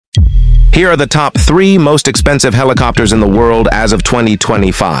Here are the top 3 most expensive helicopters in the world as of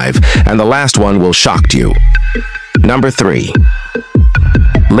 2025, and the last one will shock you. Number 3.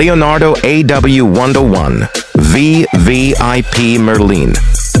 Leonardo AW101 VIP Merlin.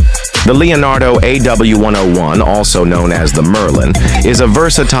 The Leonardo AW101, also known as the Merlin, is a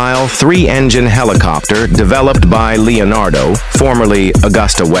versatile 3-engine helicopter developed by Leonardo, formerly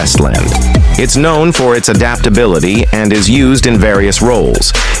AgustaWestland. It's known for its adaptability and is used in various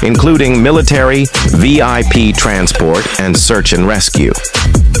roles, including military, VIP transport, and search and rescue.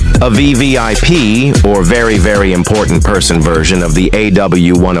 A VVIP, or Very Very Important Person version of the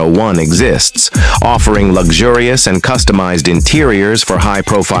AW101 exists, offering luxurious and customized interiors for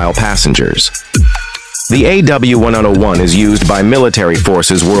high-profile passengers. The AW101 is used by military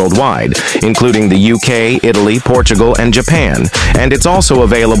forces worldwide, including the UK, Italy, Portugal, and Japan, and it's also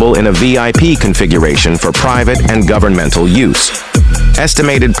available in a VIP configuration for private and governmental use.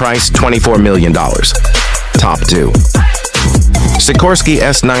 Estimated price $24 million. Top 2. Sikorsky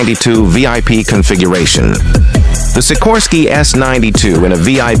S92 VIP Configuration. The Sikorsky S92 in a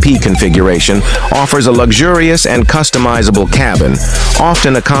VIP configuration offers a luxurious and customizable cabin,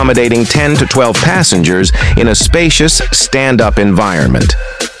 often accommodating 10 to 12 passengers in a spacious, stand-up environment.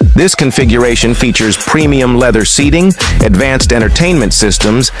 This configuration features premium leather seating, advanced entertainment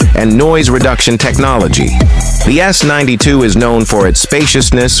systems, and noise reduction technology. The S92 is known for its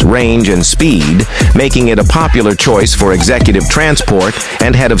spaciousness, range, and speed, making it a popular choice for executive transport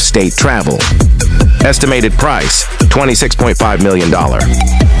and head-of-state travel. Estimated price, $26.5 million.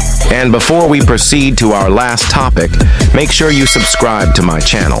 And before we proceed to our last topic, make sure you subscribe to my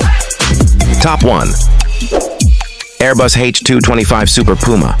channel. Top 1. Airbus H225 Super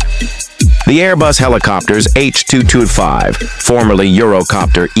Puma. The Airbus helicopters H225, formerly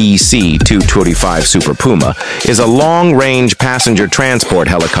Eurocopter EC225 Super Puma, is a long-range passenger transport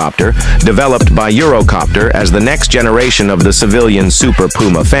helicopter developed by Eurocopter as the next generation of the civilian Super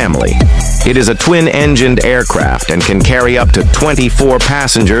Puma family. It is a twin-engined aircraft and can carry up to 24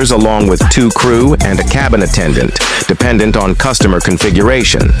 passengers along with 2 crew and a cabin attendant, dependent on customer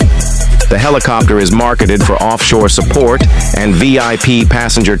configuration. The helicopter is marketed for offshore support and VIP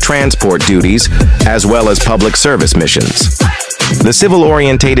passenger transport duties, as well as public service missions. The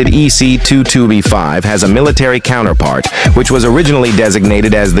civil-orientated EC225 has a military counterpart, which was originally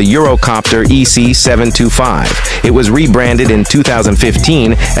designated as the Eurocopter EC725. It was rebranded in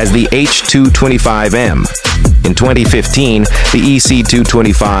 2015 as the H225M. In 2015, the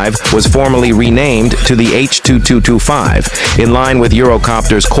EC225 was formally renamed to the H2225, in line with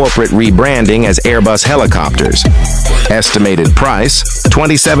Eurocopter's corporate rebranding as Airbus Helicopters. Estimated price,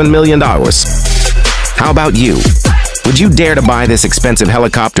 $27 million. How about you? Would you dare to buy this expensive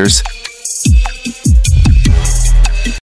helicopters?